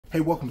Hey,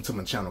 welcome to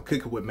my channel,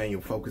 Cooking with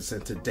Manual Focus,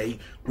 and today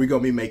we're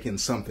going to be making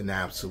something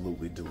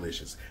absolutely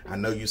delicious. I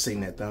know you've seen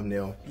that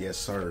thumbnail. Yes,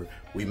 sir.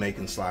 We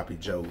making Sloppy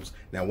Joes.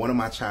 Now, one of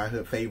my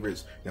childhood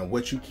favorites. Now,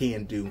 what you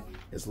can do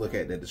is look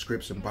at the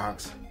description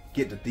box,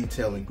 get the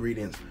detailed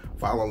ingredients,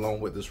 follow along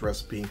with this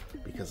recipe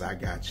because I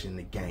got you in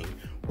the game.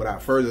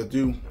 Without further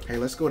ado, hey,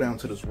 let's go down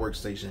to this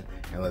workstation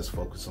and let's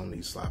focus on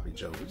these Sloppy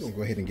Joes. We're going to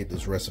go ahead and get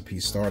this recipe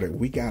started.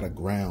 We got a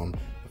ground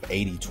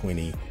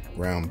 80-20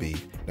 ground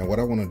beef. Now what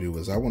I want to do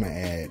is I want to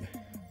add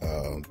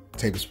a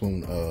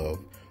tablespoon of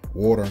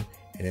water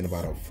and then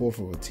about 1/4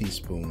 of a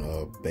teaspoon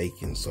of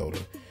baking soda.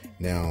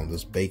 Now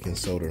this baking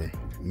soda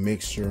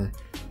mixture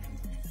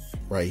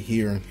right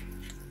here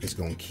is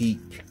going to keep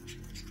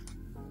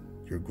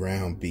your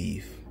ground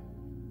beef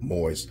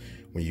moist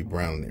when you're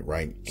browning it,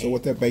 right? So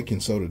what that baking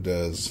soda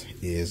does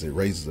is it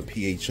raises the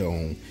pH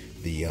on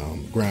the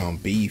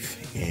ground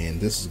beef,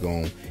 and this is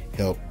going to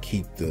help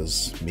keep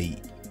this meat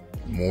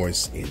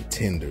moist and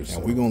tender. Now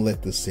we're gonna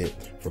let this sit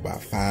for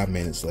about 5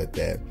 minutes, let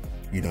that,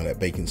 that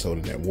baking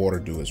soda and that water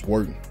do its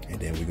work, and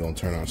then we're gonna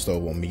turn our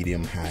stove on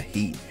medium-high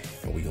heat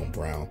and we're gonna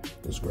brown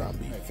this ground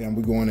beef. Right, fam,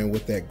 we're going in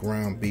with that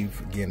ground beef.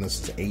 Again,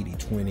 this is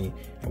 80-20,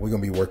 and we're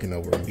gonna be working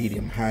over a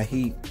medium-high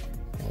heat,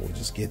 and we'll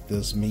just get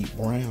this meat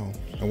brown.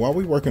 And while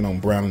we're working on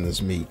browning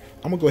this meat,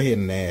 I'm gonna go ahead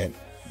and add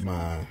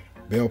my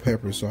bell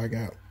pepper. So I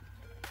got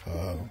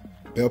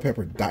bell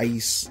pepper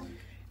dice,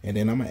 and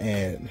then I'm gonna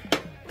add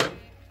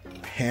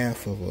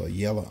 1/2 of a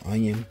yellow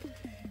onion,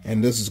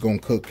 and this is going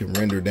to cook and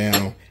render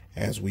down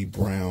as we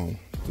brown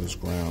this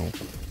ground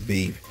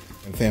beef.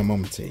 And fam,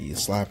 I'm gonna tell you,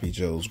 Sloppy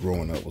Joes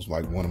growing up was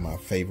like one of my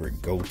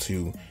favorite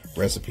go-to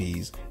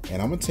recipes,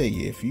 and I'm gonna tell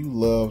you, if you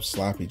love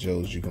Sloppy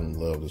Joes, you're gonna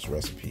love this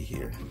recipe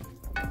here.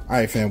 All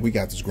right, fam, we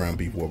got this ground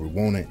beef where we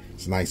want it.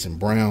 It's nice and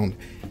browned.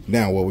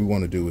 Now what we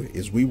want to do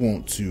is we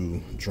want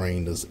to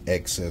drain this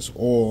excess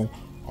oil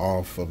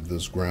off of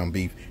this ground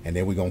beef, and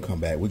then we're gonna come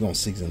back, we're gonna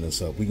season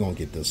this up, we're gonna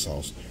get this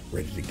sauce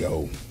ready to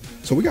go.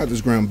 So we got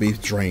this ground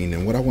beef drained,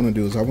 and what I want to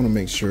do is I want to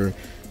make sure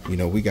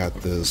we got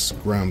this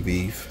ground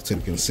beef to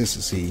the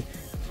consistency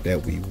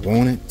that we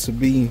want it to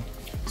be.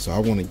 So I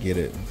want to get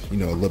it a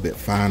little bit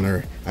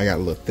finer. I got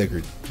a little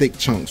thick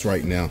chunks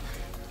right now,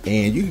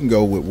 and you can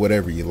go with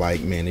whatever you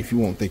like, man. If you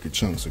want thicker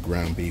chunks of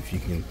ground beef, you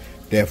can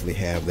definitely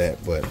have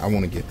that, but I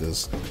want to get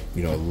this a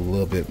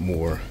little bit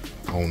more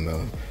on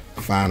the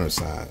finer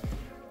side.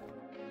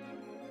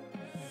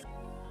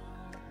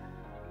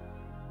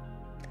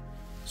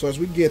 So as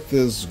we get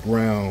this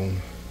ground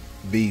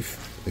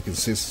beef the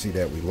consistency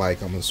that we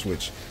like, I'm going to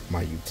switch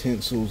my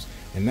utensils.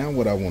 And now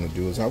what I want to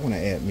do is I want to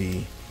add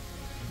me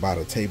about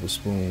a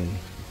tablespoon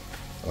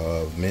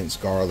of minced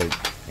garlic.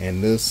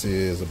 And this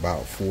is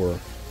about 4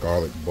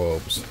 garlic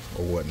bulbs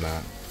or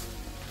whatnot,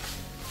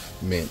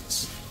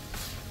 minced.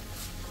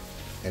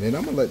 And then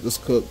I'm going to let this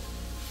cook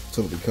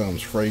till it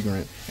becomes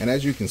fragrant. And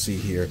as you can see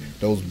here,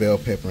 those bell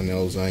pepper and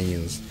those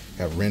onions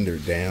have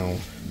rendered down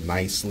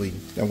nicely.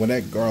 Now when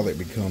that garlic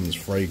becomes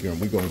fragrant,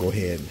 we're gonna go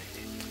ahead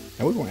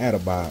and we're gonna add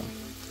about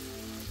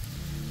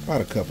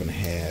 1.5 cups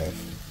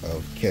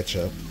of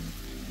ketchup.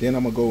 Then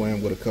I'm gonna go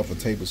in with a couple of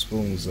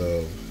tablespoons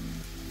of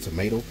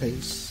tomato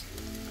paste.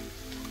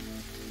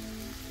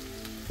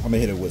 I'm gonna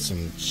hit it with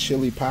some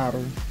chili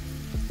powder.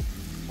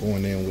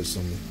 Going in with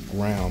some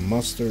ground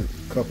mustard,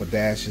 a couple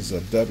dashes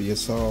of W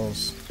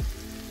sauce.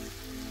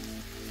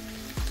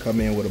 Come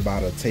in with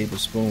about a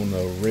tablespoon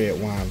of red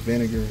wine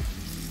vinegar.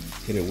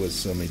 Hit it with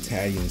some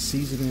Italian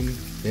seasoning.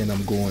 Then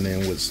I'm going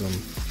in with some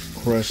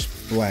crushed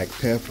black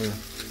pepper.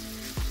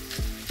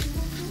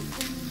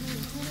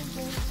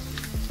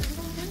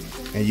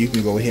 And you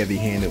can go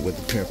heavy-handed with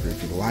the pepper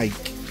if you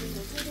like.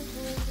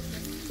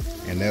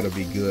 And that'll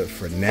be good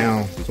for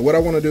now. So what I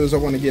want to do is I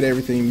want to get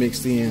everything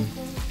mixed in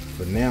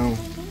for now.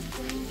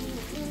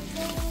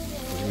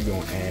 So we're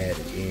going to add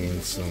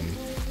in some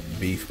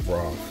beef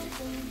broth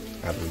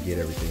after we get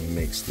everything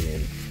mixed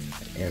in.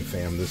 And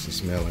fam, this is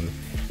smelling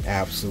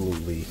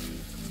absolutely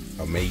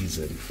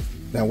amazing.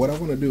 Now what I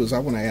want to do is I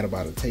want to add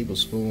about a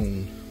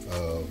tablespoon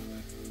of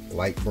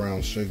light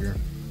brown sugar,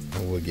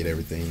 and we'll get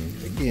everything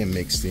again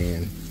mixed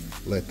in.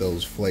 Let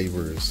those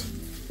flavors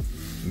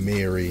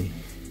marry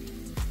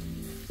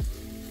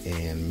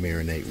and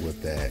marinate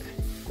with that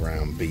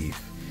ground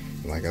beef.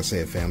 Like I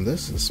said, fam,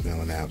 this is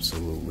smelling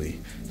absolutely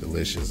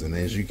delicious. And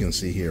as you can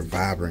see here,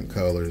 vibrant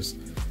colors.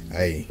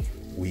 Hey,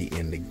 we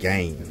in the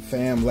game.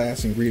 Fam,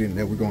 last ingredient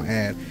that we're gonna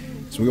add,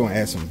 so we're gonna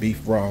add some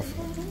beef broth,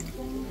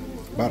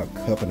 about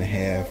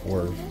 1.5 cups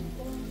worth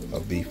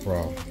of beef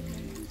broth,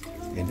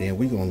 and then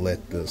we're gonna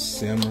let this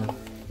simmer.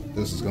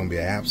 This is gonna be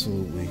an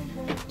absolutely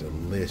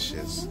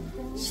delicious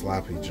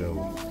Sloppy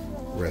Joe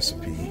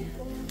recipe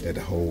that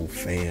the whole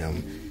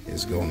fam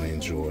is gonna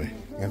enjoy.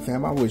 And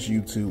fam, I wish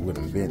YouTube would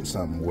invent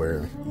something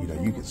where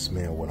you can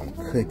smell what I'm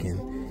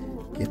cooking.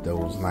 Get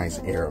those nice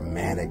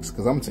aromatics,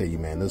 because I'm telling you,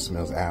 man, this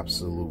smells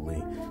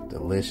absolutely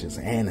delicious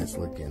and it's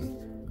looking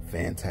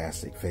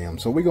fantastic, fam.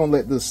 So we're gonna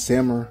let this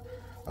simmer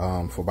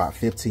for about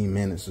 15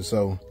 minutes or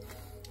so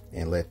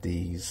and let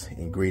these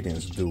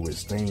ingredients do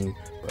its thing.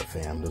 But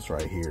fam, this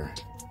right here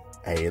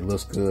Hey, it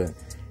looks good,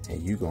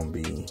 and you gonna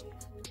be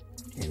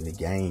in the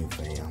game,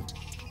 fam.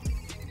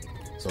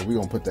 So we're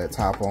gonna put that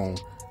top on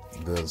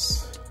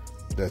this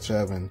Dutch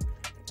oven,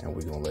 and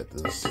we're gonna let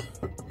this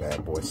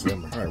bad boy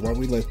simmer. All right, while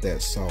we let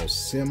that sauce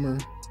simmer,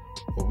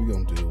 what we're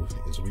gonna do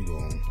is we're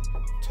gonna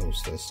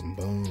toast us some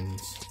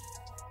buns.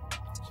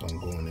 So I'm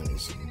going in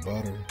with some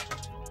butter,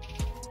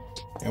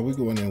 and we're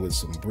going in with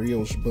some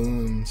brioche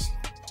buns.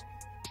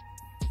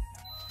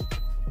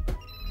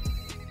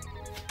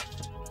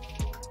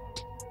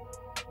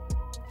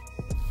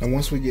 And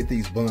once we get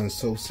these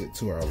buns toasted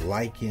to our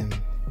liking,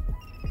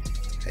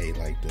 hey,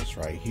 like this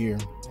right here,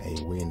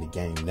 hey, we in the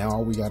game. Now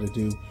all we gotta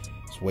do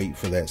is wait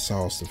for that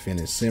sauce to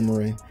finish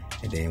simmering,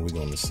 and then we're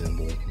gonna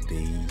assemble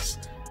these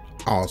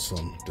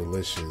awesome,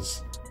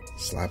 delicious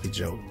sloppy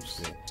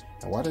joes.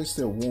 And while they're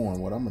still warm,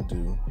 what I'm gonna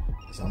do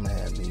is I'm gonna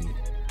add me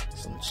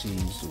some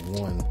cheese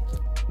to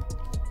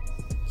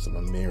some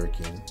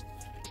American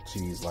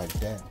cheese like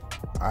that.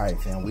 All right,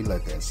 fam, we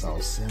let that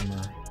sauce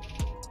simmer.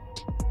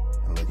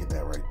 And look at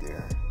that right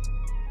there.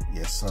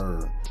 Yes,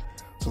 sir.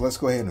 So let's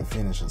go ahead and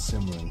finish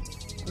assembling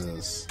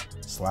this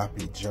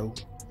sloppy joe.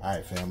 All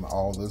right, fam,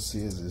 all this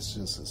is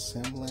just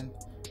assembling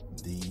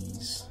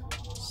these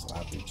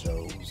sloppy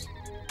joes.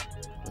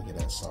 Look at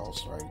that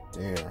sauce right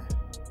there.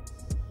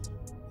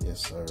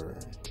 Yes, sir.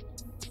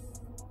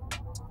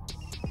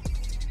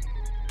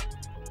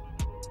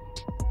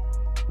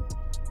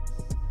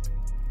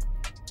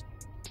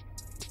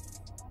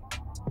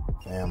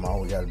 Fam,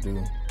 all we gotta do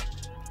is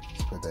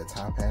put that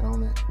top hat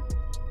on it,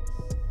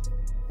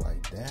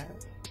 like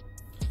that.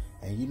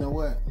 And you know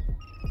what?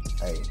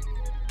 Hey,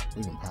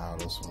 we can pile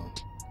this one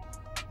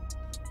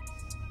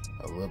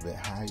a little bit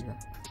higher.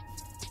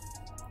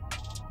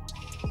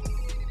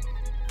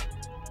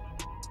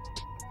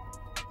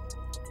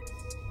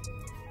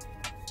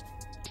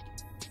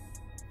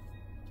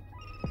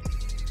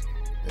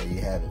 There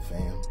you have it,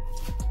 fam.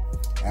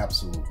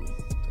 Absolutely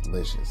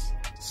delicious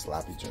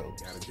sloppy joe.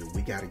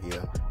 We gotta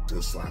give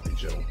this sloppy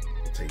joe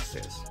a taste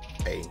test.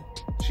 Hey,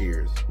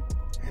 cheers.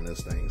 And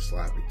this thing's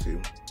sloppy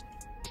too.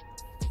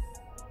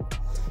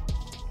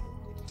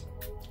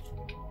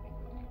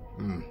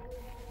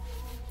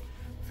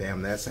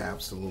 Fam, that's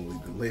absolutely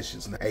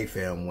delicious. Now, hey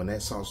fam, when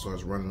that sauce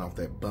starts running off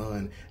that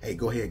bun, hey,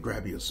 go ahead,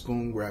 grab your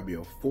spoon, grab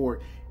your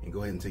fork, and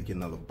go ahead and take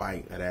another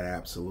bite of that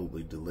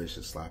absolutely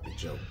delicious sloppy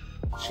joe.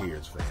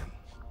 Cheers, fam.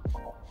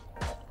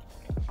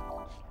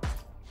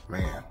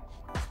 Man,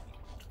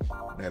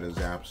 that is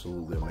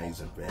absolutely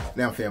amazing, fam.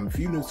 Now, fam, if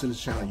you're new to this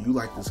channel, you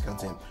like this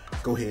content,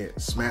 go ahead,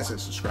 smash that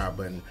subscribe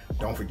button.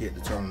 Don't forget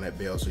to turn on that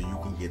bell so you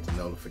can get the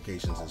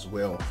notifications as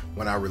well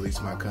when I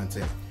release my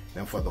content.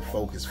 Now, for the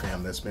Focus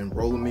fam that's been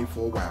rolling me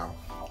for a while,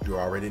 you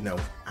already know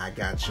I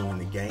got you in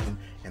the game,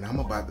 and I'm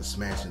about to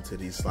smash into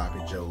these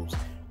sloppy joes.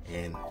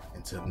 And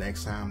until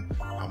next time,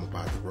 I'm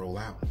about to roll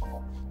out.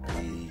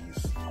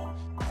 Peace.